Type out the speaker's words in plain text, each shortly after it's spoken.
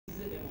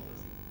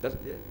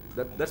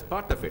That's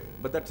part of it.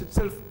 But that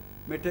itself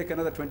may take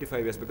another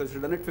 25 years because we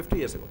should have done it 50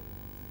 years ago.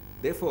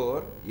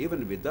 Therefore,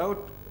 even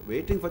without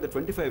waiting for the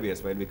 25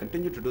 years, while we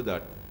continue to do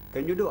that,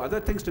 can you do other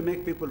things to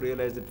make people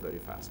realize it very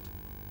fast?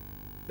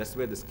 That's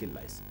where the skill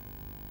lies.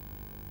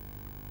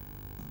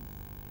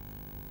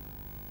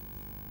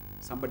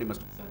 Somebody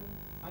must... Sir,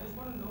 I just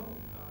want to know,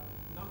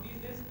 now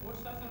these days sports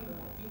stars and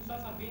film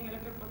stars are being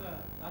elected for the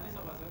Rajya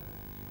Sabha, sir.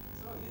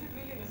 So is it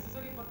really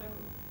necessary for them,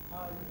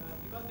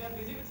 because they are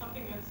busy with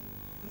something else,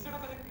 instead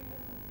of electing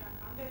them,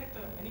 can't they elect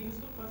any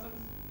useful persons?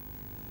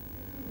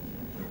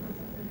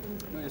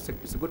 No, it's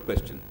a good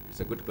question. It's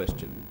a good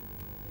question.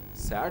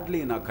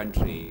 Sadly, in our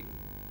country,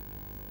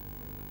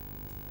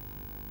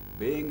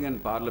 being in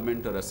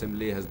parliament or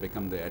assembly has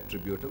become the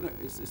attribute,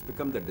 it's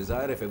become the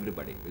desire of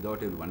everybody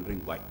without even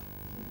wondering why.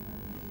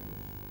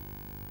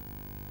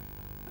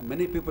 And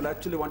many people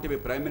actually want to be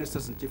prime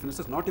ministers and chief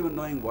ministers not even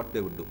knowing what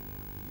they would do.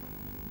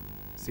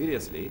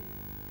 Seriously,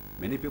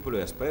 many people who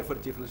aspire for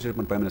chief ministership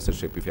and prime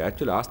ministership, if you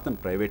actually ask them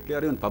privately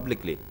or even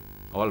publicly,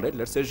 all right,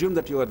 let's assume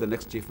that you are the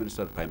next chief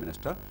minister or prime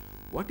minister,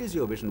 what is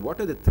your vision? What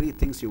are the 3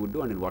 things you would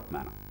do and in what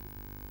manner?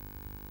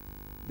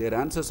 Their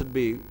answers would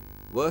be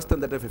worse than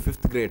that of a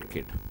 5th grade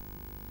kid.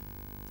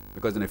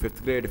 Because in a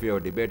 5th grade, if you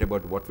have a debate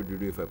about what would you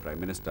do if you are prime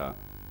minister,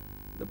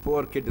 the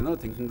poor kid,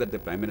 thinking that the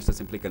prime minister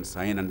simply can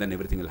sign and then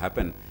everything will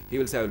happen, he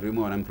will say, I will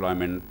remove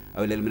unemployment,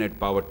 I will eliminate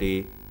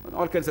poverty,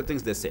 all kinds of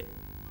things they say.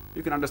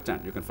 You can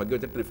understand, you can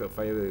forgive that if a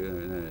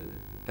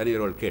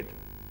 10-year-old kid.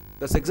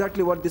 That's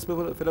exactly what this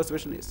fellow's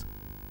vision is.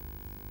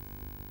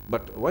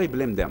 But why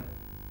blame them?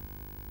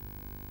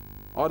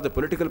 Or the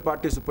political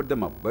parties who put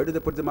them up. Why do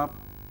they put them up?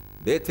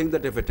 They think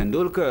that if a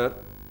Tendulkar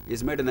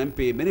is made an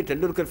MP, many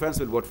Tendulkar fans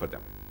will vote for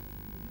them.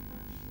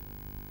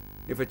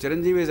 If a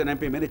Chiranjeevi is an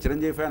MP, many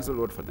Chiranjeevi fans will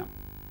vote for them.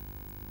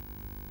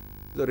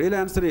 The real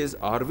answer is,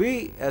 are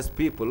we as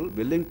people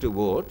willing to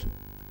vote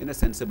in a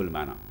sensible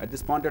manner? At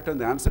this point in time,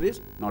 the answer is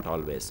not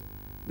always.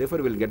 Therefore,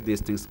 we will get these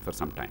things for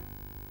some time.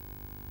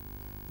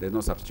 There is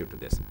no substitute to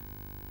this.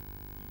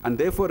 And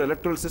therefore,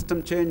 electoral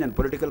system change and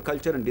political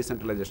culture and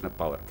decentralization of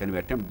power. Can we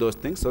attempt those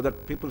things so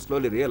that people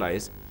slowly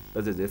realize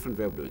that there is a different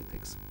way of doing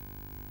things?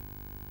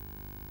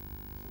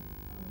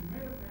 You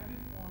made a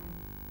valid point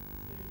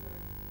saying that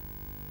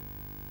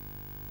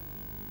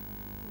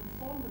to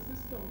reform the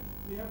system,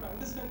 we have to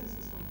understand the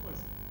system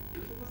first.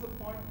 That was a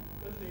point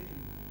well taken.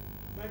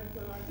 But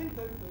I think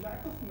that the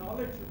lack of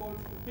knowledge about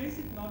the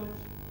basic knowledge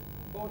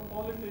about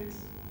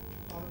politics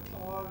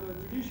or the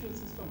judicial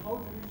system, how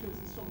the judicial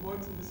system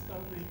works in this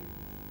country,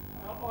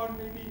 or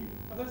maybe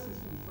other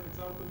systems, for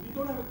example, we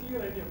don't have a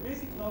clear idea.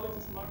 Basic knowledge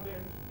is not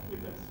there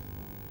with us.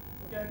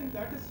 Okay, I think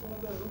that is one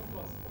of the root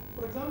causes.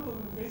 For example,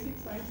 in basic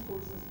science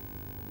courses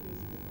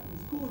in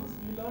schools,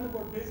 we learn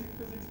about basic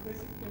physics,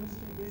 basic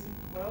chemistry, basic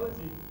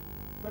biology,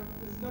 but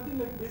there's nothing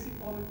like basic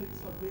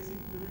politics or basic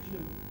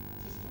judicial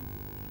system.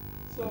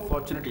 So,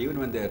 unfortunately, even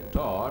when they are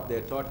taught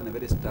in a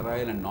very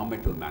sterile and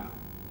normative manner.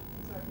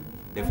 Exactly.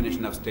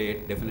 Definition of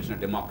state, definition of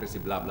democracy,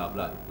 blah, blah,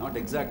 blah. Not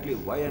exactly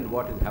why and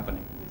what is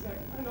happening. Exactly.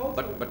 And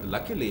also, But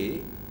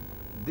luckily,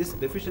 this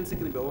deficiency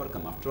can be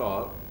overcome. After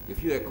all,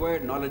 if you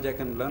acquired knowledge, I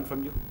can learn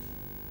from you.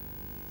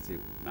 See,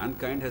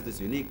 mankind has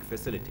this unique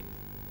facility.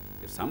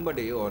 If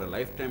somebody over a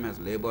lifetime has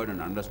labored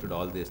and understood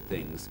all these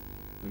things,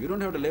 you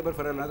don't have to labor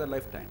for another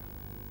lifetime.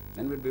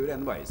 Then we'll be very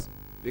unwise.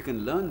 We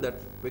can learn that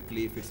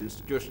quickly if it's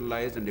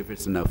institutionalized and if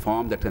it's in a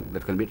form that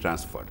can be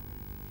transferred.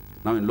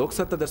 Now in Lok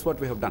Satta, that's what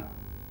we have done.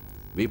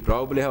 We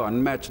probably have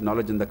unmatched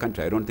knowledge in the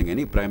country. I don't think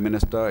any prime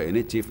minister,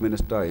 any chief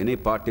minister, any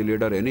party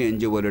leader, any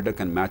NGO leader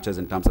can match us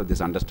in terms of this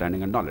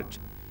understanding and knowledge.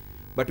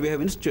 But we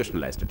have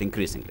institutionalized it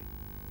increasingly.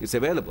 It's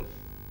available.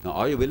 Now,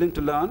 are you willing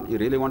to learn? You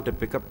really want to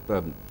pick up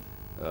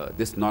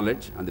this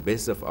knowledge on the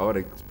basis of our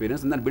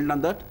experience and then build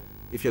on that?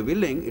 If you're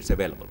willing, it's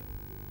available.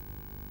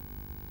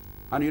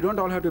 And you don't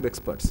all have to be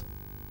experts.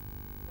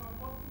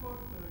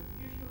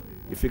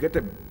 If you get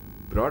a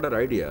broader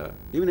idea,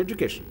 even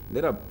education,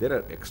 there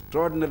are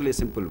extraordinarily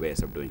simple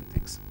ways of doing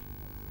things.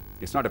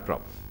 It's not a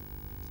problem.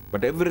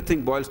 But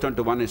everything boils down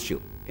to one issue: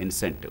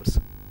 incentives.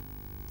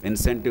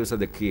 Incentives are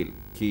the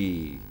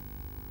key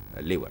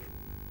lever.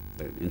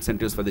 The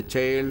incentives for the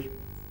child,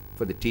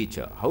 for the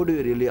teacher. How do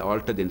you really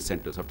alter the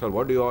incentives? After all,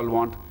 what do you all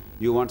want?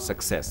 You want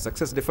success.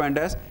 Success defined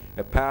as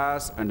a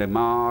pass and a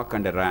mark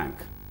and a rank.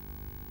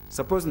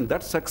 Supposing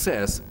that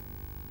success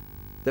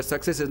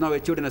is now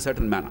achieved in a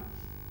certain manner.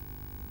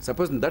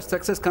 Supposing that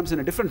success comes in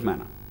a different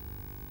manner.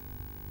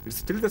 It's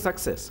still the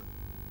success.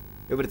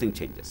 Everything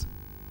changes.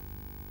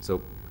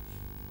 So,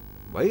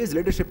 why is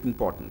leadership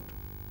important?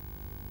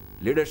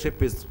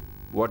 Leadership is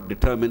what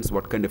determines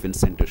what kind of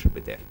incentive should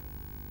be there.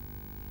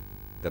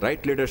 The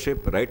right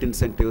leadership, right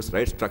incentives,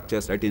 right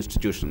structures, right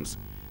institutions,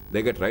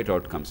 they get right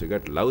outcomes. You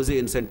get lousy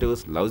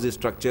incentives, lousy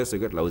structures, you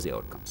get lousy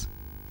outcomes.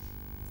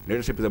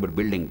 Leadership is about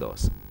building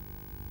those.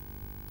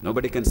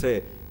 Nobody can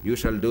say, you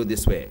shall do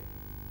this way.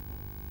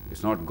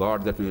 It's not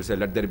God that will say,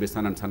 let there be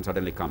sun, and sun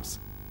suddenly comes.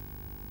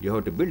 You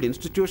have to build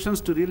institutions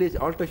to really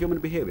alter human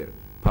behavior.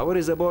 Power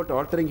is about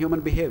altering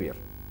human behavior.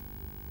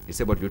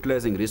 It's about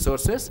utilizing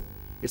resources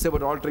It's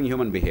about altering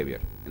human behavior,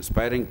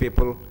 inspiring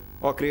people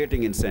or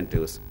creating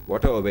incentives,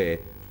 whatever way,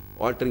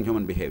 altering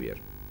human behavior.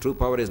 True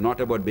power is not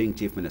about being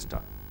chief minister.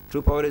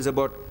 True power is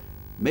about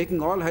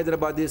making all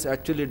Hyderabadis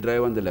actually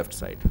drive on the left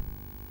side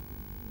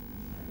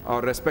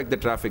or respect the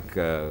traffic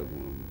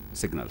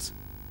signals.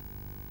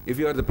 If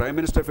you are the Prime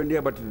Minister of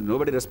India but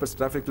nobody respects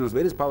traffic signals,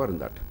 where is power in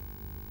that?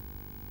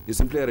 You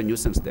simply are a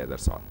nuisance there,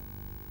 that's all.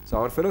 So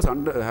our fellows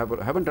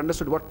haven't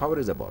understood what power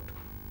is about.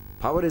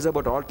 Power is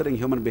about altering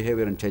human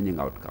behavior and changing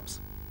outcomes.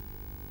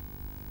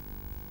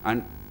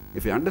 And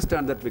if you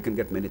understand that, we can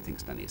get many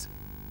things done easily.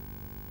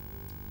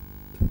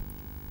 I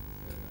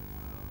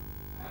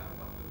have a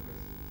couple of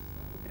questions.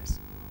 Yes.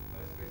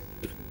 First question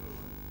is a simple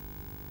one.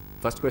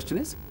 First question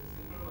is?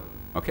 Simple one.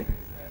 Okay. Is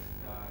that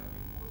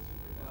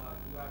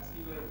you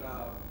actually were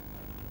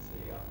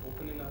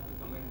open enough to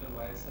comment on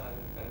YSR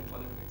and current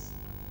politics.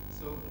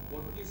 So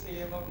what would you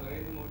say about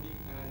Narendra Modi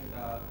and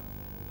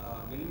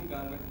minimum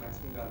government,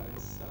 maximum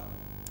governments?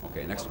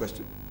 Okay, next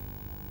policy? question.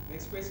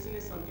 Next question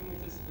is something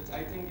which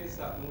I think is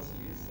more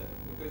serious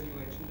because you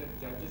mentioned that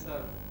judges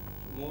are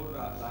more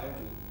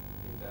liable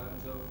in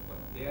terms of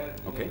their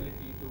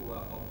inability to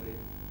operate.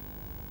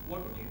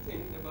 What would you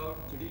think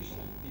about judicial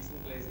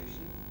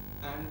decentralization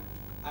and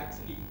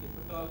actually, if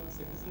at all,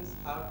 citizens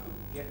have to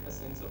get a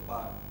sense of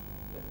power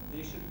that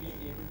they should be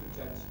able to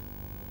judge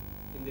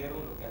in their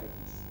own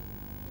localities?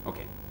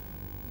 Okay.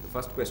 The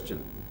first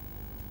question.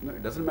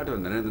 It doesn't matter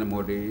Narendra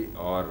Modi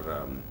or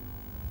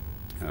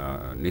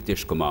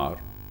Nitish Kumar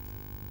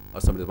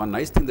or somebody. One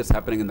nice thing that's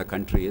happening in the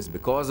country is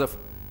because of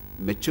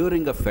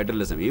maturing of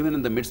federalism, even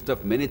in the midst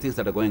of many things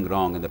that are going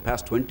wrong in the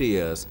past 20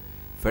 years,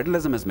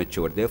 federalism has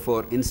matured.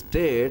 Therefore, in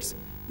states,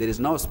 there is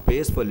now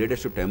space for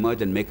leadership to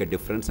emerge and make a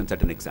difference and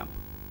set an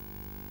example.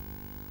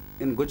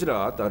 In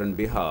Gujarat or in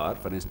Bihar,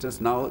 for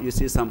instance, now you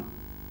see some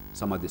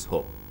of this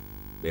hope.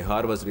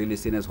 Bihar was really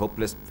seen as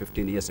hopeless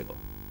 15 years ago.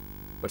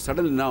 But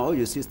suddenly now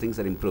you see things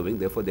are improving,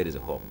 therefore there is a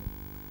hope.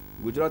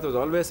 Gujarat was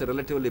always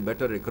relatively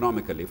better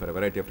economically for a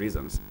variety of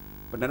reasons.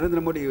 But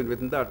Narendra Modi, even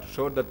within that,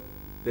 showed that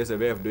there's a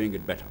way of doing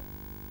it better.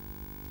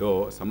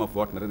 Though some of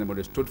what Narendra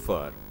Modi stood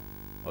for,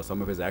 or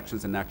some of his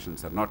actions and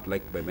actions are not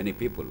liked by many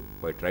people,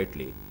 quite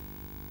rightly.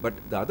 But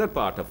the other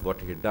part of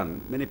what he had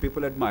done, many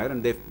people admire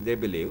and they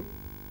believe,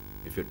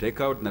 if you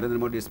take out Narendra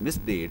Modi's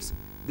misdeeds,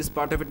 this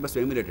part of it must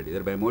be emulated,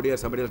 either by Modi or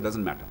somebody else,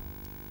 doesn't matter.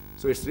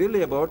 So it's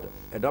really about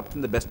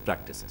adopting the best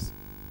practices.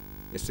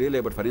 It's really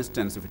about, for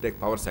instance, if you take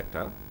power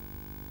sector,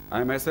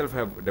 I myself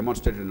have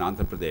demonstrated in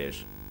Andhra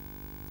Pradesh,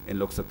 in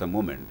Lok Satta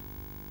movement,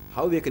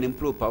 how we can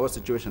improve power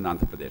situation in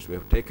Andhra Pradesh. We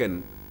have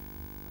taken,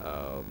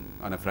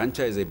 on a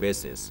franchisee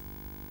basis,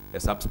 a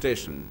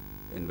substation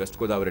in West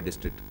Godavari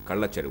district,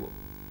 Kallacheruvu.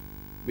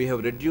 We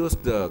have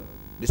reduced the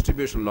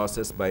distribution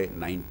losses by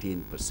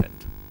 19%.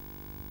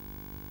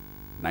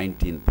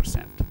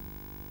 19%.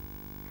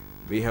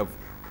 We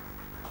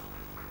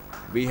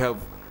have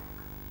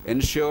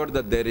ensured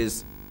that there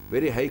is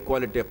very high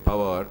quality of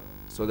power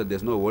so that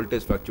there's no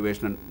voltage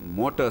fluctuation, and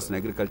motors in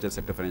agriculture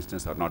sector, for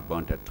instance, are not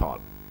burnt at all.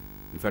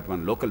 In fact,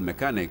 one local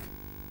mechanic,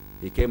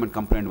 he came and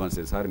complained once,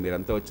 he said, "Sir,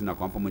 meeranta vachi na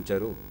kompa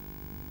muncharu."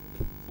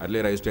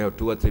 Earlier I used to have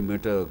 2 or 3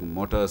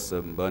 motors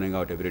burning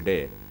out every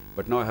day,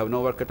 but now I have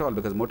no work at all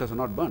because motors are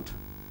not burnt.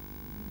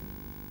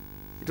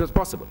 It was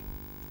possible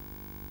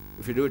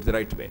if you do it the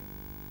right way.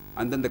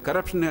 And then the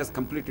corruption has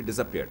completely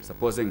disappeared.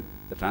 Supposing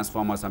the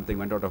transformer or something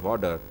went out of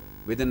order,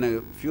 within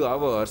a few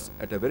hours,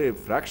 at a very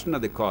fraction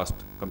of the cost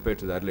compared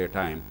to the earlier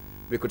time,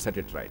 we could set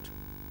it right.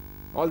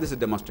 All this is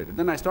demonstrated.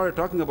 Then I started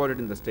talking about it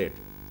in the state,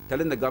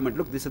 telling the government,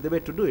 look, this is the way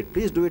to do it.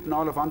 Please do it in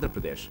all of Andhra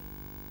Pradesh.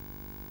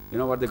 You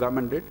know what the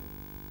government did?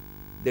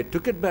 They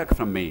took it back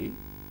from me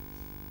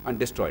and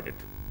destroyed it.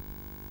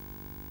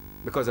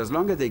 Because as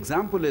long as the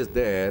example is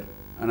there,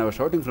 and I was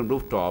shouting from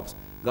rooftops,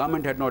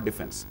 government had no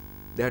defense.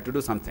 They had to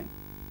do something.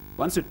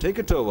 Once you take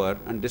it over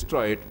and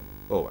destroy it,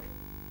 over.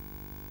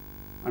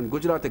 And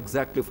Gujarat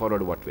exactly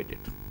followed what we did.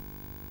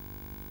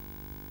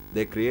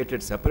 They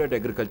created separate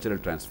agricultural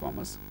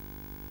transformers.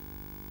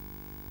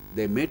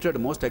 They metered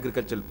most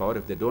agricultural power.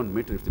 If they don't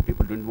meter, if the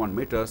people didn't want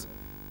meters,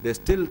 they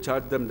still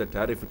charge them the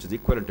tariff which is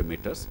equivalent to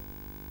meters.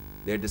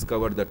 They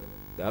discovered that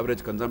the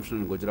average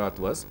consumption in Gujarat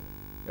was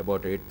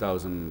about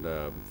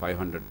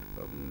 8,500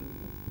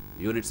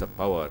 units of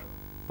power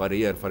per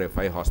year for a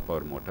 5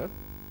 horsepower motor.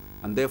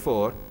 And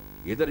therefore,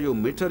 either you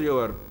meter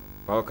your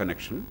power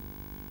connection,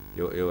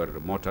 your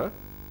motor,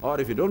 or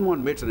if you don't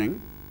want metering,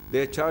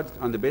 they charge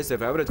on the basis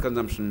of average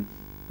consumption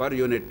per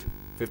unit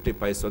 50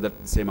 paise so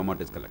that the same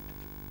amount is collected.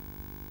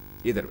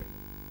 Either way.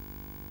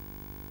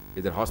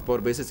 Either horsepower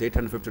basis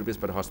 850 rupees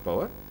per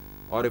horsepower,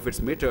 or if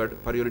it's metered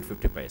per unit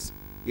 50 paise.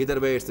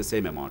 Either way it's the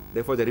same amount.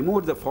 Therefore they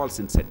removed the false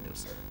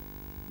incentives.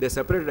 They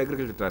separated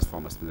agricultural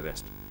transformers from the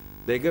rest.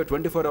 They gave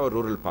 24-hour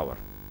rural power.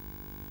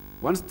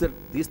 Once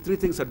these 3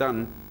 things are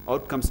done,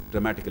 outcomes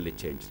dramatically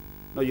change.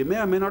 Now you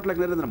may or may not like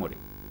Narendra Modi.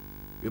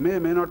 You may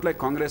or may not like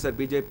Congress or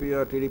BJP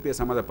or TDP or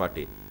some other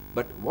party.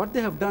 But what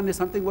they have done is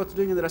something worth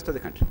doing in the rest of the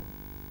country.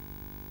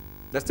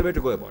 That's the way to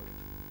go about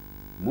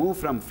it. Move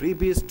from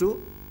freebies to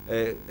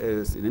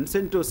an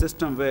incentive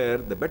system where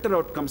the better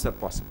outcomes are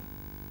possible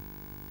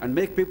and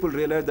make people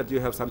realize that you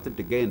have something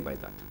to gain by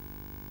that.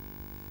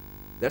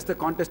 That's the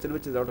context in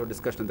which is out of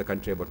discussion in the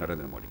country about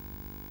Narendra Modi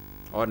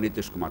or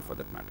Nitish Kumar for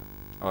that matter,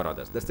 or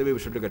others. That's the way we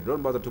should look at it.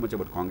 Don't bother too much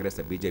about Congress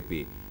or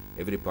BJP.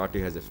 Every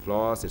party has its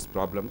flaws, its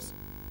problems.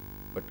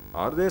 But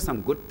are there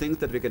some good things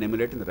that we can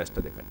emulate in the rest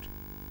of the country?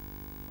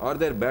 Are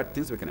there bad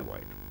things we can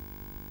avoid?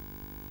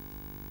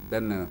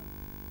 Then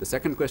the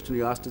second question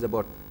you asked is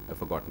about, I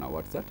forgot now,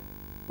 what's that?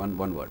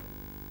 One word.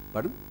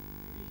 Pardon?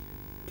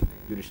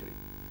 Judiciary.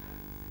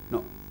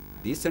 No,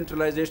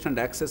 decentralization and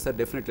access are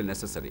definitely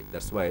necessary.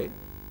 That's why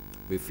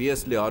we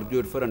fiercely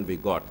argued for and we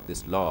got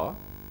this law.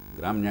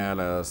 Gram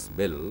Nyayalaya's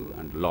bill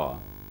and law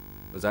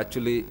was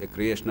actually a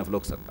creation of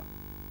Lok Sabha.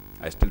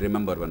 I still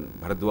remember when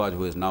Bharadwaj,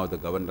 who is now the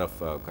governor of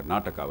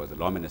Karnataka, was the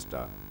law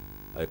minister.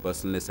 I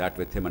personally sat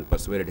with him and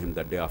persuaded him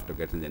that day after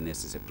getting the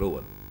NAC's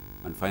approval.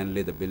 And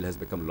finally, the bill has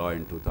become law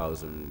in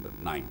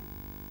 2009,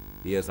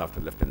 years after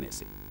left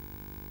NAC.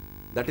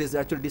 That is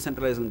actually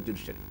decentralizing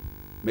judiciary,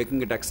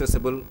 making it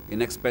accessible,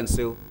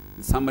 inexpensive,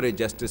 summary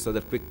justice so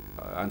that quick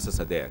answers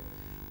are there.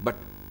 But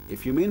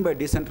if you mean by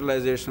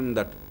decentralization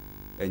that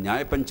a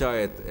Nyaya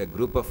Panchayat, a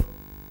group of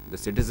the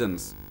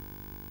citizens,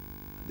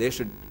 they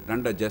should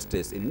render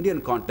justice, in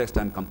Indian context,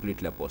 I am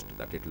completely opposed to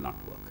that. It will not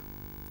work.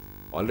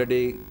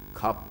 Already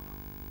CAP,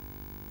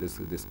 this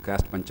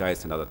caste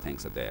panchayats and other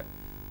things are there.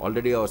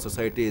 Already our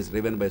society is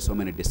riven by so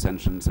many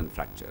dissensions and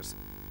fractures.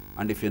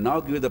 And if you now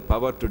give the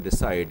power to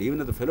decide, even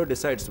if the fellow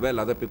decides well,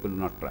 other people will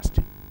not trust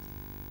him.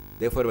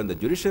 Therefore, when the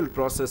judicial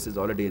process is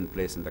already in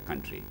place in the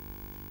country,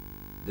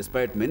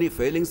 despite many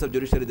failings of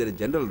judiciary, there is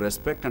general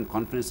respect and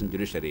confidence in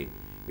judiciary.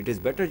 It is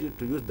better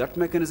to use that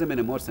mechanism in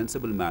a more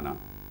sensible manner,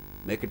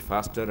 make it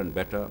faster and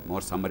better,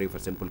 more summary for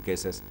simple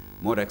cases,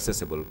 more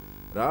accessible,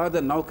 rather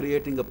than now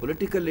creating a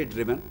politically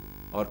driven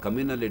or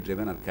communally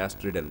driven or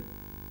caste-ridden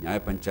Nyaya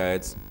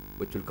Panchayats,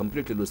 which will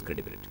completely lose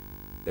credibility.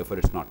 Therefore,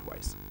 it's not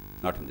wise,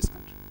 not in this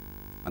country.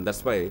 And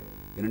that's why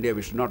in India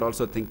we should not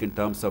also think in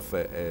terms of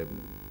a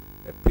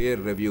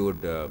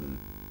peer-reviewed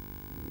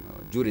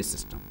jury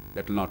system.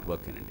 That will not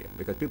work in India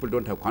because people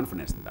don't have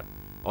confidence in that.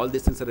 All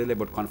these things are really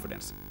about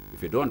confidence.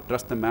 If you don't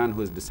trust the man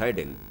who is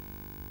deciding,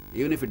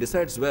 even if he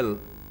decides well,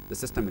 the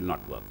system will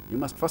not work. You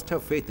must first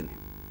have faith in him.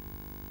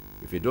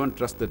 If you don't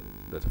trust the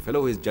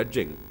fellow who is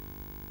judging,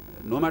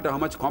 no matter how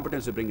much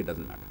competence you bring, it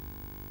doesn't matter.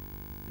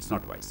 It's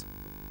not wise.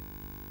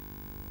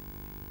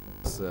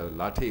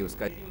 Lathi,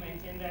 You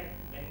mentioned that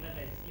when the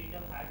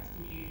legislator has to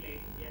lead,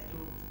 like he has to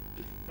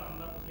come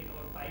up with like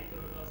about 5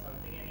 crores or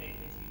something, and like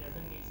which he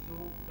doesn't need to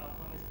come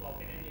from his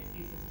pocket, and it's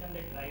the system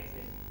that drives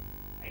him.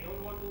 I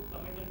don't want to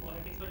comment on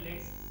politics, but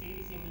let's say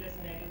the similar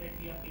scenario that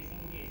we are facing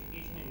in the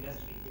education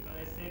industry, because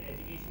I said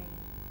education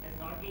has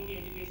not been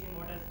the education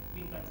what has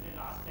been considered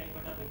last time,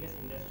 but our biggest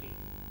industry.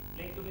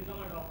 Like to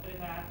become a doctor, if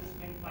I have to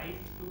spend 5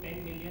 to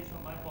 10 million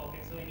from my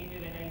pocket, so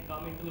anyway when I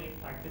come into like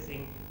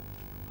practicing,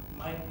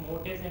 my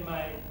motives and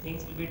my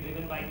things will be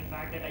driven by the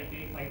fact that I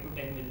paid 5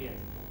 to 10 million.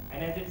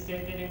 And as it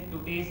says that in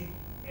today's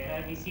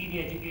era, we see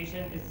the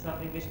education is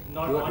something which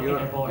not one can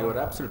afford. You are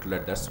absolutely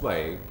right. That's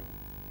why,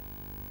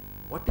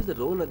 what is the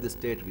role of the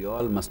state? We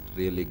all must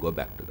really go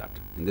back to that.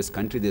 In this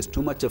country, there's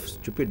too much of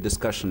stupid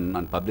discussion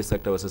on public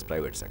sector versus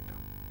private sector.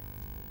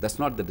 That's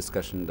not the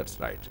discussion that's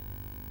right.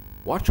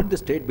 What should the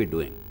state be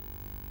doing?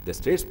 The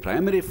state's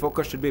primary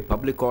focus should be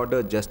public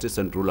order, justice,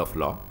 and rule of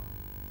law.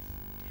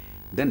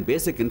 Then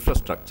basic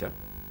infrastructure,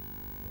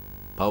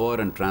 power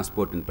and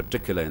transport in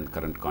particular in the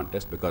current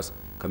context, because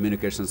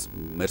communications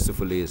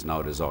mercifully is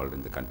now resolved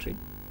in the country.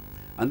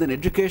 And then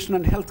education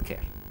and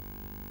healthcare.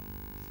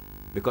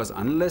 Because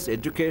unless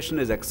education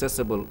is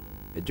accessible,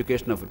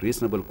 education of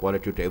reasonable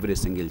quality to every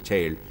single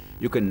child,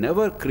 you can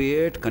never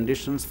create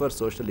conditions for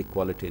social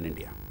equality in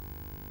India.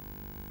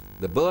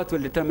 The birth will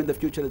determine the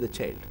future of the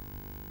child.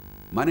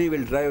 Money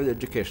will drive the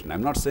education.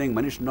 I'm not saying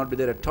money should not be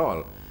there at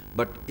all,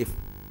 but if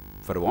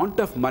for want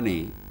of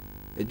money,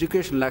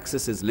 educational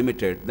access is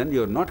limited, then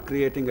you're not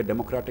creating a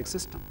democratic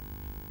system.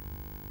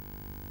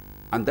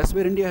 And that's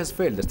where India has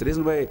failed. That's the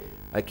reason why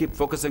I keep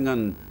focusing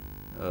on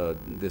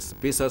this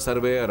PISA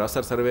survey or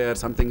ASAR survey or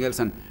something else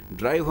and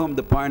drive home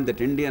the point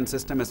that Indian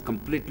system has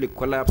completely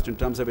collapsed in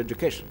terms of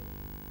education.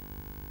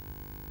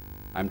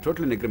 I'm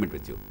totally in agreement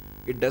with you.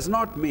 It does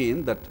not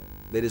mean that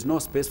there is no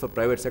space for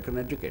private sector in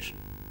education.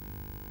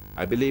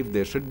 I believe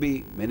there should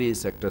be many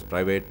sectors,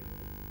 private,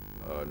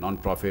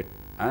 non-profit,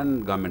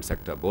 and government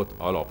sector, both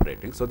all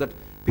operating, so that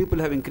people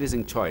have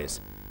increasing choice.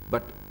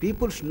 But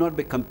people should not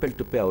be compelled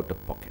to pay out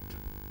of pocket.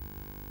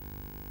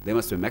 There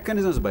must be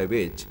mechanisms by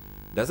which,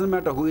 doesn't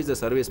matter who is the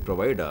service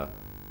provider,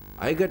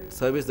 I get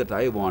service that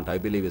I want, I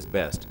believe is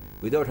best,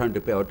 without having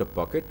to pay out of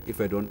pocket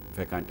if I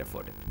can't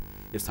afford it.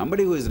 If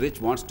somebody who is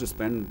rich wants to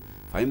spend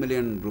 5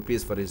 million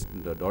rupees for his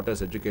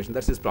daughter's education,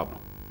 that's his problem.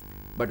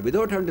 But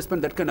without having to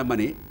spend that kind of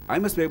money, I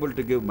must be able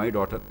to give my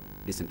daughter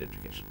decent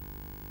education.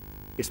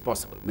 It's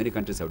possible. Many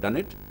countries have done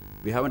it.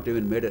 We haven't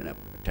even made an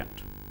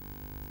attempt.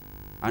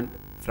 And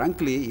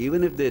frankly,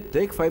 even if they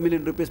take 5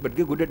 million rupees but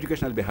give good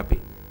education, I'll be happy.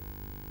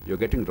 you're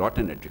getting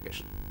rotten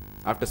education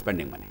after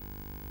spending money.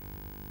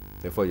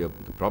 Therefore, the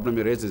problem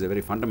you raise is a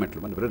very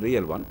fundamental one, a very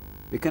real one.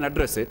 We can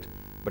address it,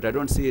 but I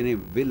don't see any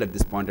will at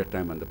this point of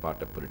time on the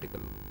part of political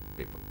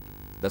people.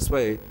 That's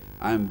why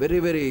I am very,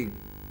 very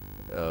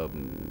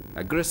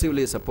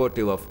aggressively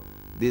supportive of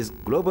these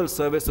global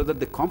surveys, so that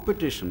the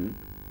competition,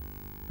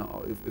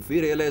 if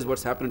we realize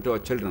what's happening to our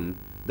children,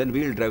 then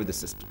we'll drive the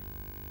system.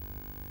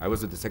 I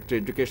was with the Secretary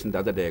of Education the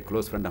other day, a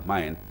close friend of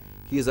mine.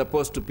 He is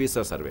opposed to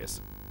PISA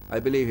surveys. I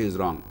believe he is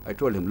wrong. I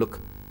told him, look,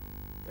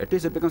 at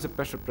least it becomes a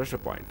pressure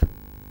point.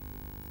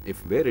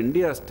 If where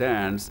India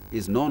stands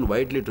is known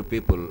widely to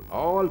people,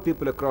 all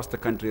people across the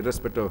country,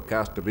 irrespective of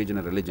caste, region,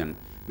 or religion,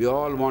 we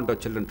all want our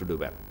children to do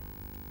well.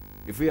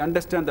 If we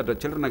understand that our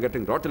children are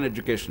getting rotten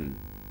education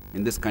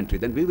in this country,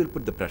 then we will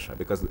put the pressure,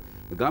 because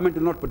the government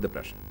will not put the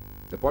pressure.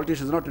 The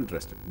politicians are not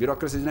interested.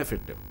 Bureaucracy is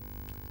ineffective.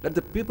 Let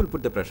the people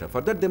put the pressure.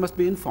 For that, they must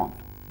be informed.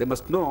 They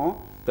must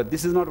know that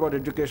this is not what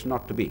education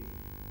ought to be.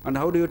 And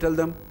how do you tell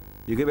them?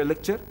 You give a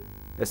lecture?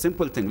 A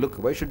simple thing. Look,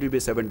 why should you be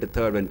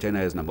 73rd when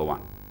China is number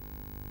 1?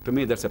 To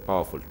me, that's a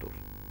powerful tool.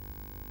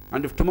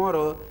 And if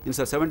tomorrow,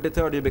 instead of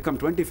 73rd, you become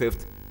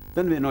 25th,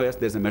 then we know, yes,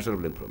 there's a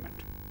measurable improvement.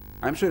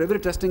 I'm sure every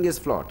testing is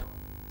flawed.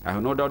 I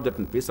have no doubt that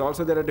in PISA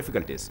also there are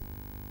difficulties.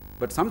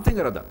 But something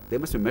or other, there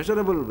must be a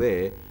measurable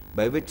way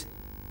by which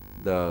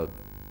the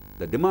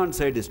demand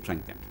side is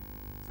strengthened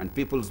and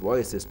people's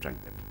voice is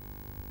strengthened.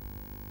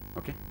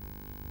 Okay?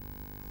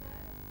 Sir,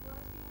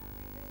 first you have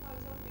made the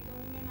choice of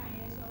becoming an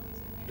IAS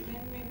officer, and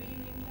then maybe you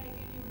didn't like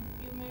it,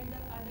 you made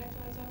the other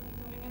choice of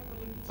becoming a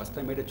politician. First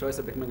I made a choice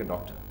of becoming a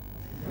doctor.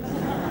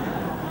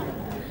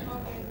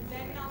 Okay,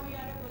 then now we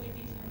are a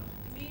politician.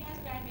 We as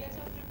graduates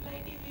of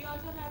IIIT, we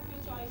also have few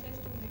choices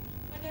to make.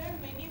 But there are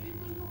many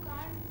people who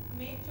can't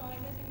make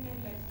choices in their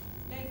life.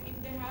 Like if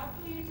they have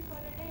to eat for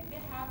a day,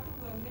 they have to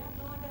work. They have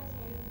no other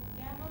choice.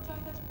 They have no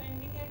choice of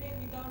spending a day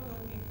without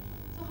working.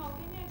 So how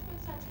can you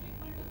expect such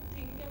people to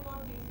think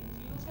about these things?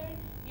 You said,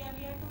 yeah,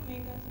 we have to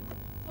make us.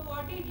 So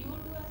what did you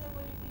do as a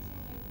politician,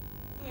 like,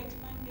 to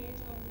expand their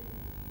choices?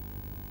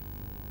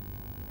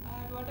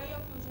 What are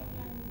your future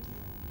plans?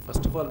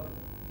 First of all,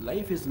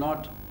 life is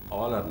not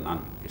all or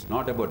none. It's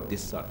not about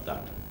this or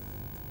that.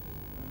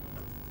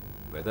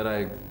 Whether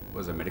I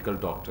was a medical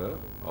doctor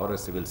or a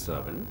civil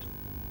servant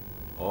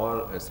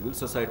or a civil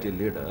society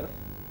leader,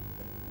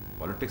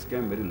 politics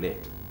came very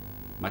late,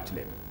 much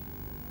later.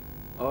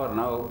 Or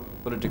now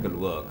political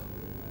work.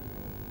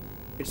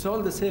 It's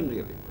all the same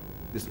really.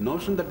 This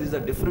notion that these are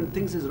different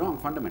things is wrong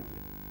fundamentally.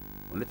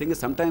 Only thing is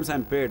sometimes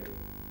I'm paid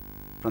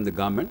from the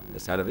government, a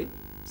salary.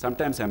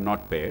 Sometimes I'm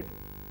not paid.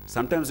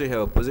 Sometimes you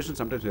have a position,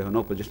 sometimes you have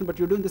no position, but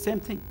you're doing the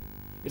same thing.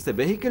 It's the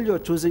vehicle you're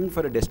choosing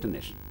for a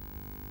destination.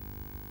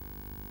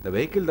 The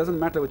vehicle doesn't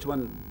matter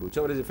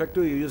whichever is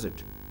effective, you use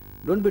it.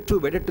 Don't be too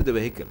wedded to the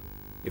vehicle.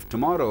 If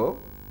tomorrow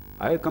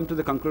I come to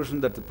the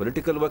conclusion that the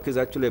political work is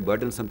actually a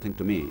burdensome thing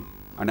to me,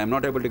 and I'm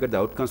not able to get the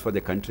outcomes for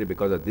the country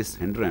because of this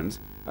hindrance,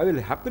 I will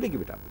happily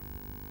give it up.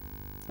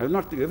 I will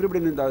not.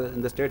 Everybody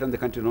in the state and the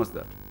country knows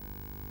that.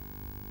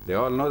 They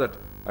all know that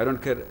I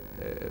don't care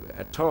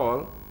at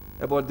all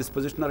about this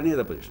position or any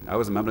other position. I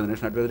was a member of the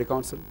National Advisory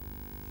Council.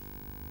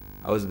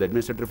 I was the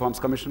Administrative Reforms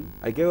Commission.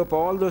 I gave up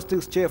all those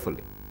things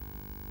cheerfully,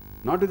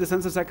 not with a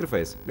sense of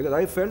sacrifice, because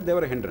I felt they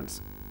were a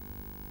hindrance.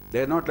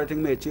 They are not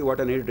letting me achieve what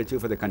I needed to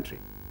achieve for the country.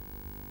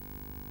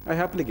 I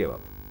happily gave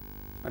up.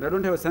 And I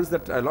don't have a sense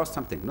that I lost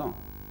something, no.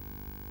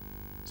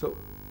 So,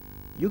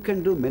 you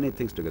can do many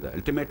things together.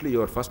 Ultimately,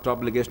 your first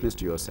obligation is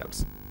to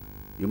yourselves.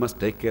 You must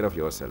take care of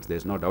yourselves. There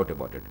is no doubt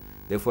about it.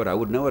 Therefore, I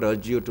would never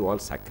urge you to all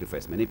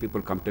sacrifice. Many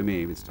people come to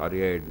me with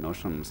starry-eyed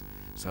notions.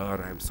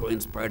 Sir, I am so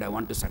inspired, I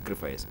want to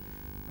sacrifice.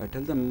 I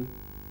tell them,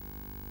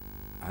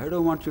 I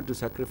don't want you to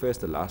sacrifice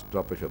the last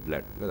drop of your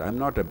blood, because I am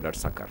not a blood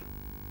sucker.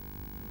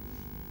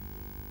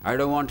 I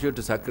don't want you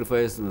to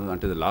sacrifice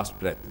until the last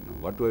breath.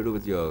 What do I do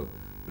with your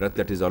breath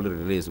that is already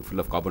released, full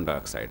of carbon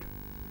dioxide?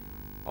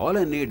 All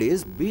I need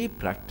is be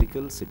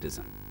practical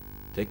citizen.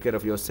 Take care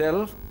of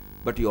yourself,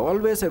 but you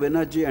always have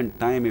energy and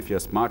time if you're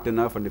smart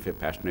enough and if you're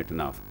passionate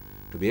enough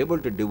to be able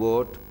to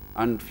devote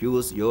and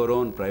fuse your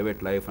own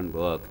private life and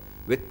work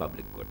with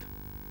public good.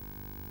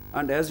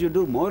 And as you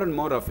do more and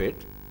more of it,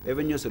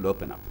 avenues will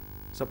open up.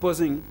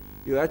 Supposing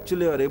you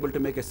actually are able to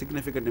make a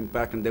significant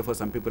impact and therefore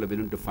some people are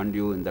willing to fund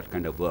you in that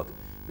kind of work,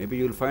 maybe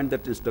you'll find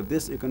that instead of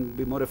this, you can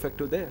be more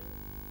effective there.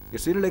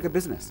 It's really like a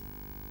business.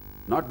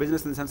 Not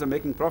business in the sense of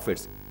making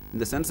profits, in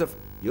the sense of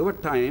your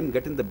time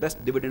getting the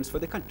best dividends for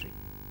the country.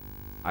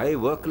 I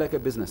work like a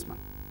businessman.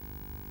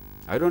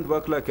 I don't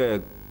work like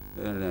a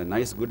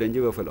nice, good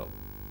NGO fellow.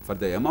 For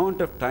the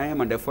amount of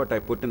time and effort I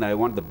put in, I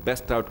want the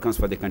best outcomes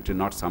for the country,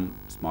 not some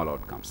small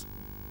outcomes.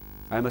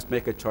 I must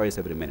make a choice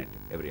every minute,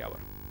 every hour.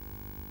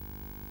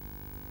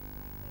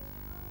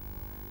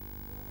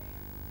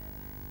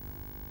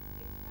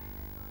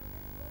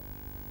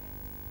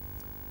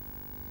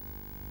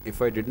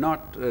 If I did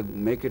not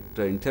make it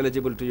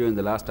intelligible to you in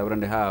the last hour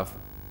and a half,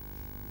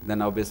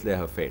 then obviously I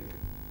have failed.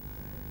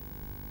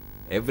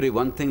 Every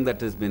one thing that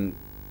has been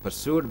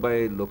pursued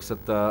by Lok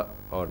Satta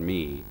or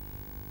me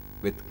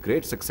with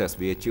great success.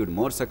 We achieved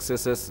more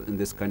successes in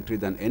this country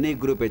than any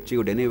group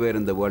achieved anywhere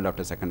in the world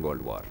after Second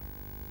World War.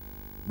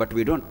 But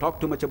we don't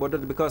talk too much about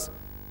it because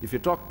if you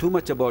talk too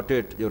much about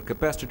it, your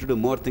capacity to do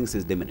more things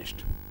is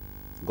diminished.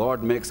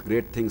 God makes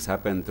great things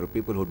happen through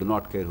people who do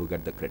not care who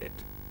get the credit.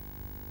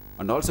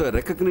 And also a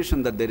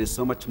recognition that there is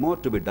so much more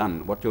to be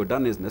done. What you've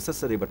done is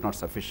necessary but not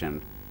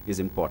sufficient is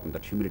important,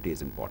 that humility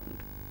is important.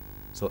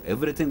 So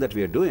everything that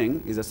we are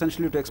doing is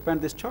essentially to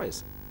expand this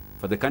choice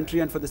for the country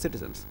and for the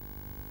citizens.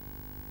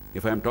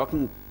 If I am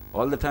talking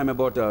all the time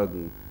about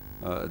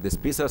this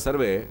PISA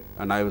survey,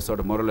 and I was sort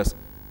of more or less,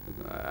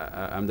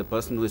 I'm the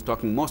person who is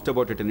talking most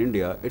about it in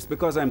India, it's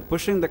because I'm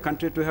pushing the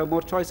country to have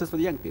more choices for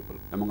the young people,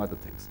 among other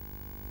things.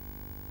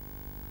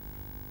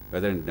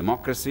 Whether in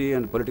democracy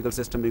and political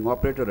system being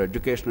operated, or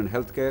education and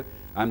healthcare,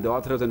 I'm the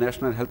author of the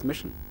National Health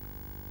Mission,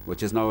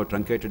 which is now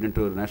truncated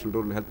into the National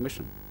Rural Health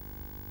Mission.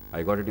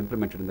 I got it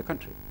implemented in the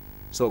country.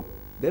 So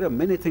there are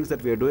many things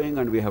that we are doing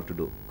and we have to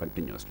do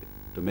continuously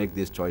to make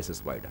these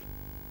choices wider.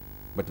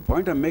 But the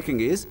point I'm making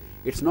is,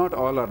 it's not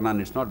all or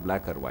none, it's not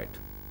black or white.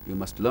 You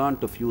must learn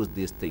to fuse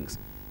these things.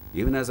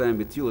 Even as I am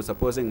with you,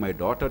 supposing my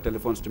daughter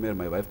telephones to me or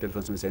my wife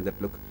telephones to me saying that,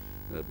 look,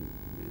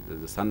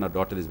 the son or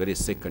daughter is very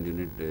sick and you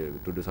need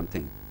to do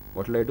something.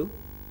 What will I do?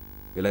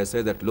 Will I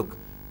say that, look,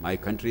 my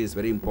country is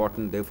very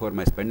important, therefore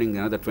my spending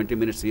another 20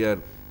 minutes here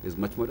is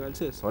much more? I'll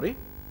say, sorry,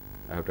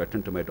 I have to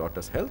attend to my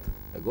daughter's health.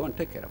 I go and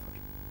take care of her.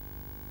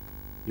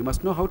 You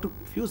must know how to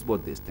fuse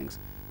both these things.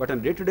 But on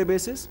a day-to-day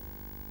basis,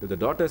 if the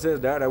daughter says,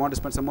 Dad, I want to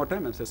spend some more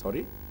time, I say,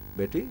 sorry,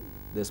 Betty,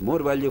 there's more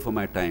value for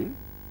my time,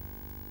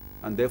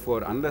 and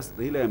therefore, unless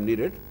really I am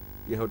needed,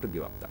 you have to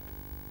give up that.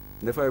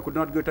 Therefore, I could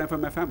not give time for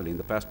my family in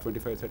the past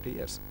 25, 30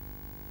 years.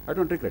 I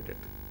don't regret it.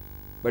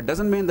 But it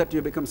doesn't mean that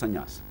you become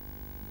sannyas.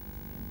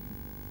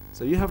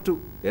 So you have to,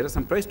 there is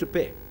some price to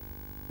pay,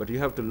 but you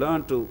have to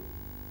learn to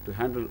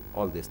handle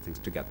all these things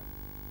together.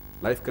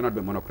 Life cannot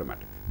be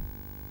monochromatic.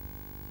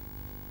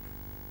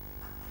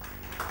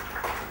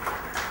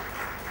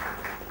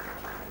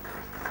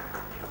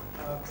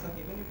 So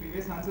given your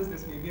previous answers,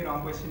 this may be a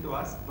wrong question to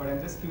ask, but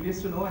I'm just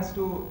curious to know as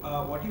to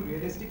what you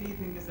realistically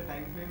think is the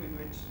time frame in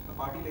which a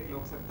party like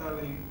Lok Satta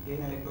will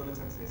gain electoral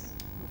success.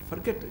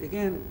 Forget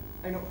again,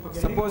 I know,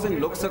 supposing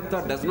Lok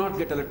Satta does not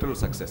get electoral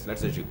success,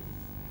 let's assume.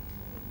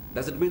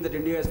 Does it mean that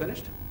India is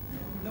finished?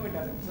 No, it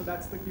doesn't. So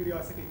that's the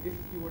curiosity. If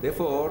you would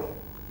Therefore,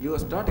 you are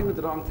starting with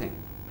the wrong thing.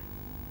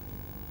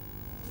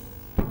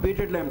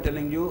 Repeatedly, I'm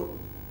telling you,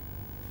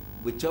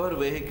 whichever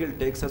vehicle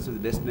takes us to the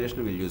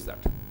destination, we'll use that.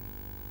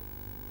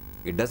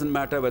 It doesn't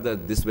matter whether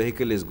this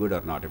vehicle is good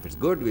or not. If it's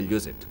good, we'll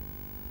use it.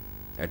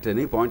 At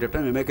any point of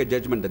time, we make a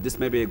judgment that this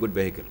may be a good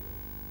vehicle.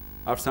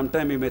 After some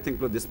time, you may think,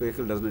 look, this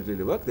vehicle doesn't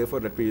really work, therefore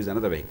let me use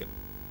another vehicle.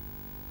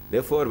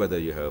 Therefore, whether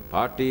you have a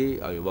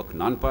party or you work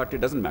non-party,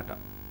 doesn't matter.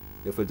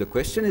 Therefore, the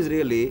question is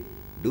really,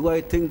 do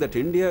I think that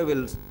India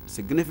will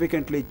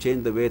significantly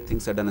change the way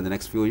things are done in the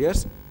next few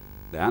years?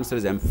 The answer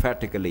is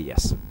emphatically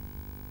yes.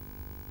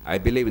 I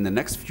believe in the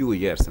next few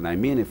years, and I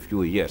mean a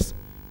few years,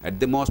 at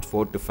the most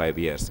 4 to 5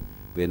 years,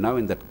 we are now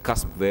in that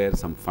cusp where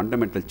some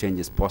fundamental change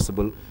is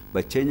possible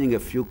by changing a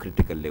few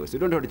critical levels. You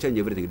don't have to change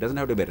everything. It doesn't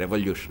have to be a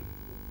revolution.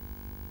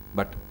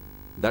 But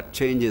that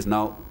change is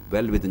now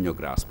well within your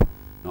grasp.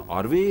 Now,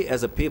 are we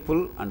as a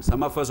people, and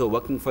some of us are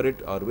working for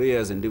it, are we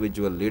as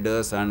individual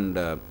leaders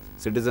and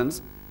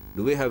citizens,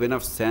 do we have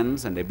enough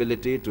sense and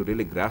ability to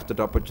really grasp that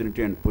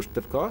opportunity and push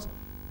that cause?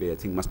 We, I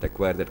think, must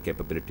acquire that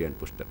capability and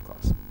push that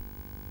cause.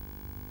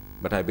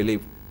 But I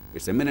believe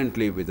it's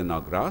eminently within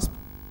our grasp,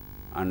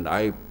 and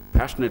I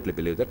passionately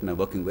believe that, and I'm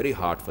working very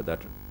hard for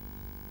that.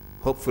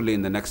 Hopefully,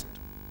 in the next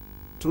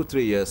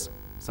 2-3 years,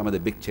 some of the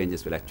big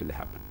changes will actually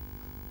happen.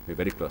 We're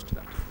very close to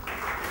that. I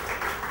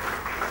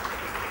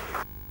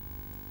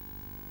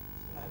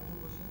have 2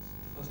 questions.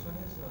 The first one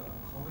is,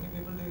 how many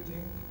people do you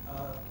think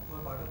who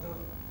are part of the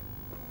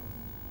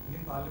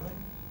Indian Parliament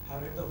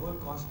have read the whole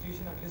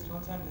Constitution at least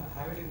once and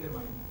have it in their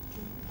mind?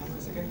 And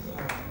the second,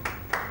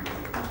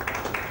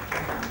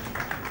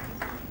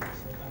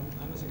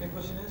 second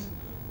question is,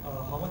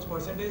 how much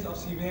percentage of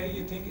CBI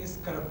you think is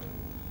corrupt?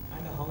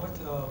 And how much,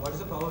 what is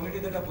the probability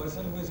that a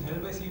person who is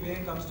held by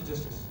CBI comes to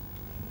justice?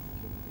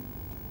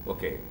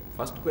 Okay,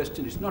 first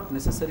question, it's not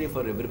necessary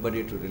for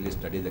everybody to really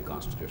study the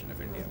Constitution of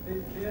India.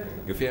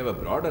 If you have a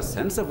broader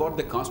sense of what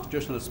the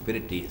constitutional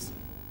spirit is,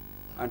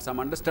 and some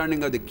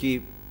understanding of the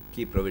key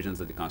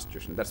provisions of the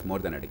Constitution, that's more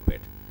than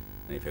adequate.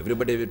 And if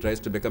everybody tries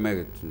to become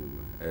a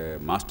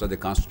master of the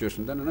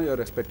Constitution, then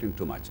you're expecting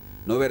too much.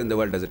 Nowhere in the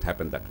world does it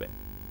happen that way.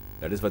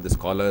 That is for the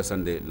scholars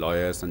and the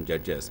lawyers and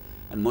judges,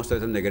 and most of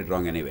the time they get it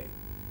wrong anyway.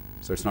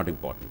 So it's not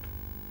important.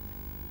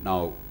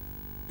 Now,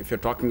 if you're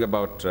talking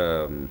about,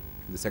 the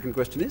second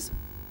question is?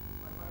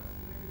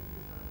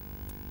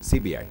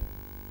 CBI.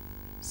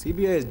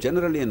 CBI is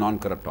generally a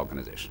non-corrupt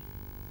organization.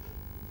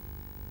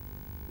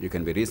 You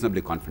can be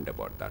reasonably confident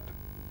about that.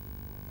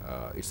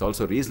 It's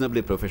also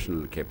reasonably professional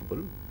and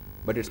capable,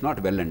 but it's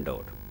not well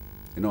endowed.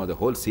 The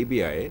whole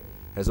CBI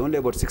has only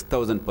about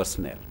 6,000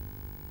 personnel,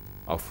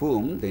 of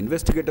whom the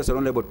investigators are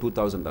only about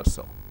 2,000 or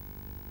so.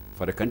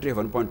 For a country of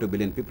 1.2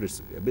 billion people,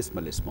 it's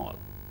abysmally small.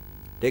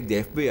 Take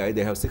the FBI,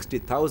 they have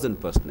 60,000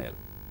 personnel,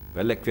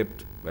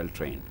 well-equipped,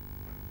 well-trained.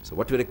 So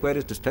what we require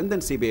is to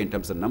strengthen CBI in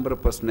terms of number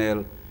of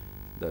personnel,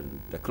 the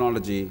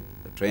technology,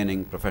 the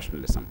training,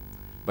 professionalism.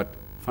 But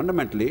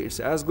fundamentally,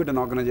 it's as good an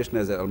organization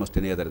as almost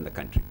any other in the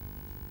country.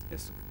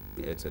 Yes,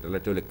 it's a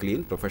relatively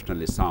clean,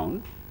 professionally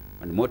sound,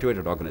 and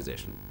motivated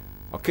organization.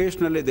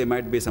 Occasionally, there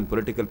might be some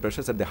political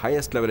pressures at the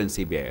highest level in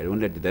CBI,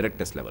 only at the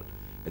director's level.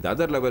 At the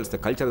other levels, the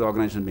culture of the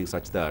organization being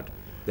such that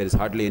there is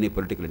hardly any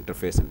political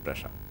interface and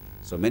pressure.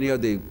 So many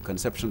of the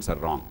conceptions are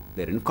wrong.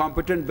 They're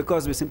incompetent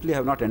because we simply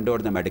have not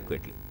endowed them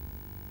adequately.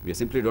 We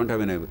simply don't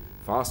have, in a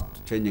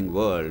fast-changing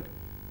world,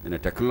 in a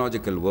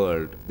technological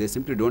world, they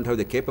simply don't have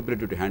the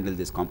capability to handle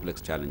these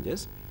complex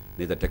challenges,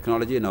 neither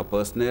technology, nor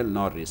personnel,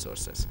 nor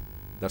resources.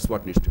 That's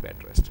what needs to be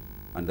addressed.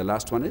 And the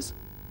last one is?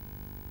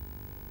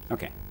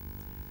 Okay.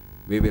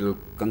 We will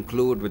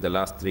conclude with the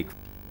last three.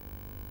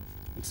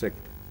 It's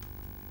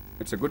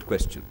a good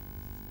question.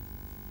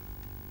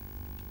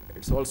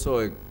 It's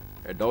also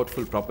a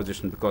doubtful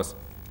proposition because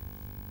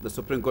the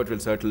Supreme Court will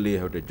certainly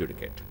have to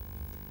adjudicate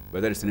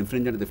whether it's an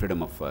infringement of the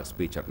freedom of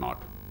speech or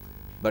not.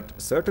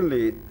 But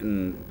certainly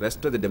in the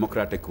rest of the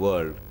democratic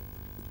world,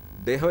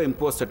 they have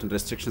imposed certain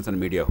restrictions on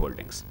media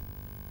holdings.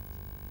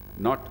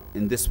 Not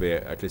in this way,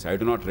 at least I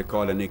do not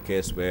recall any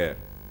case where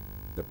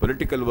the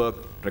political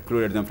work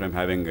precluded them from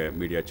having a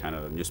media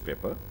channel or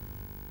newspaper,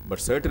 but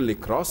certainly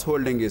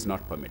cross-holding is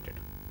not permitted.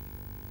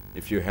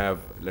 If you have,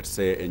 let's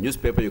say, a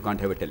newspaper, you can't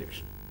have a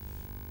television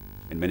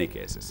in many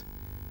cases.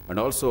 And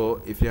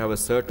also, if you have a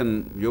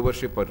certain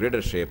viewership or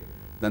readership,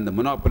 then the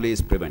monopoly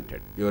is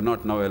prevented. You are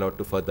not now allowed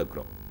to further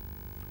grow.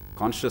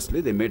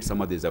 Consciously, they made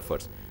some of these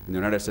efforts. In the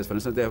United States, for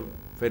instance, they have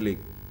fairly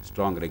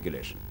strong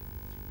regulation.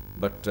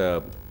 But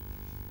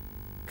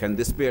can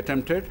this be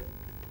attempted?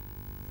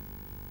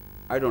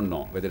 I don't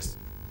know whether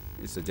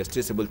it's a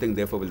justiciable thing,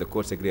 therefore will the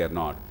courts agree or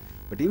not.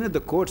 But even if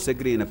the courts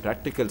agree in a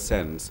practical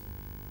sense,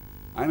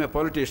 I'm a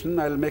politician,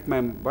 I'll make my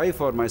wife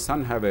or my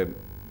son have a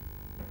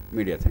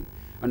media thing.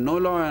 And no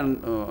law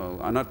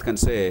on earth can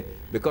say,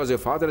 because your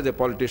father is a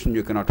politician,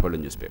 you cannot hold a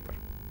newspaper.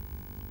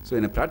 So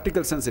in a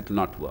practical sense, it will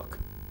not work.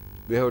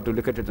 We have to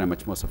look at it in a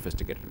much more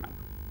sophisticated manner.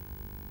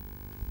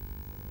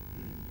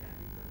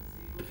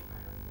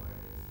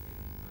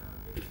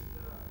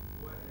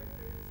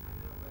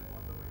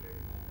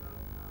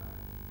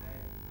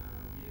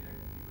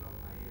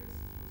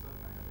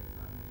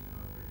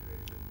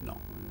 No,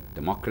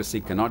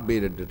 democracy cannot be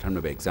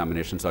determined by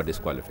examinations or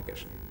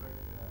disqualification.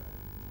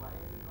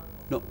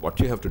 No, what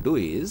you have to do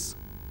is,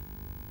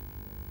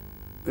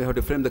 we have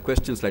to frame the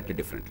question slightly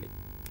differently.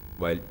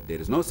 While there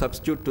is no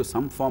substitute to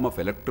some form of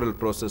electoral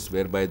process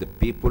whereby the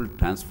people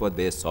transfer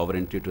their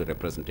sovereignty to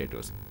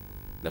representatives.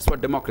 That's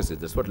what democracy is,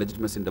 that's what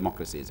legitimacy in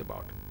democracy is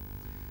about.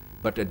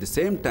 But at the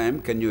same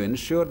time, can you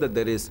ensure that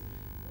there is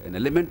an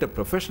element of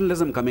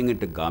professionalism coming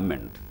into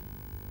government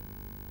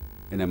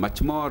in a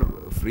much more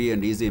free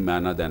and easy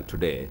manner than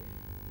today,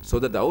 so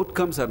that the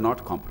outcomes are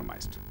not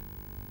compromised?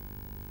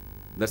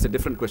 That's a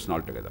different question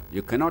altogether.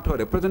 You cannot have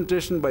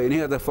representation by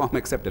any other form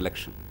except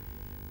election.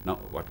 Now,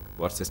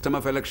 what system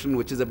of election,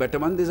 which is a better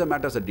one, these are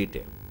matters of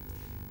detail.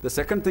 The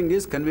second thing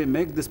is, can we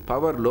make this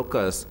power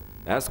locus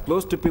as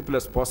close to people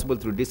as possible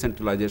through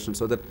decentralization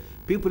so that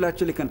people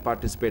actually can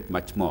participate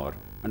much more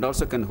and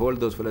also can hold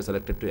those fellows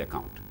elected to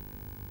account?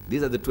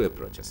 These are the two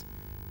approaches.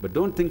 But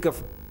don't think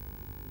of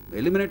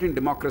eliminating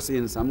democracy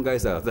in some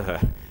guise or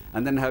other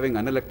and then having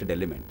unelected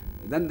element.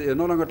 Then you're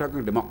no longer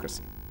talking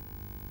democracy.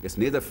 It's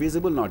neither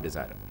feasible nor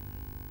desirable.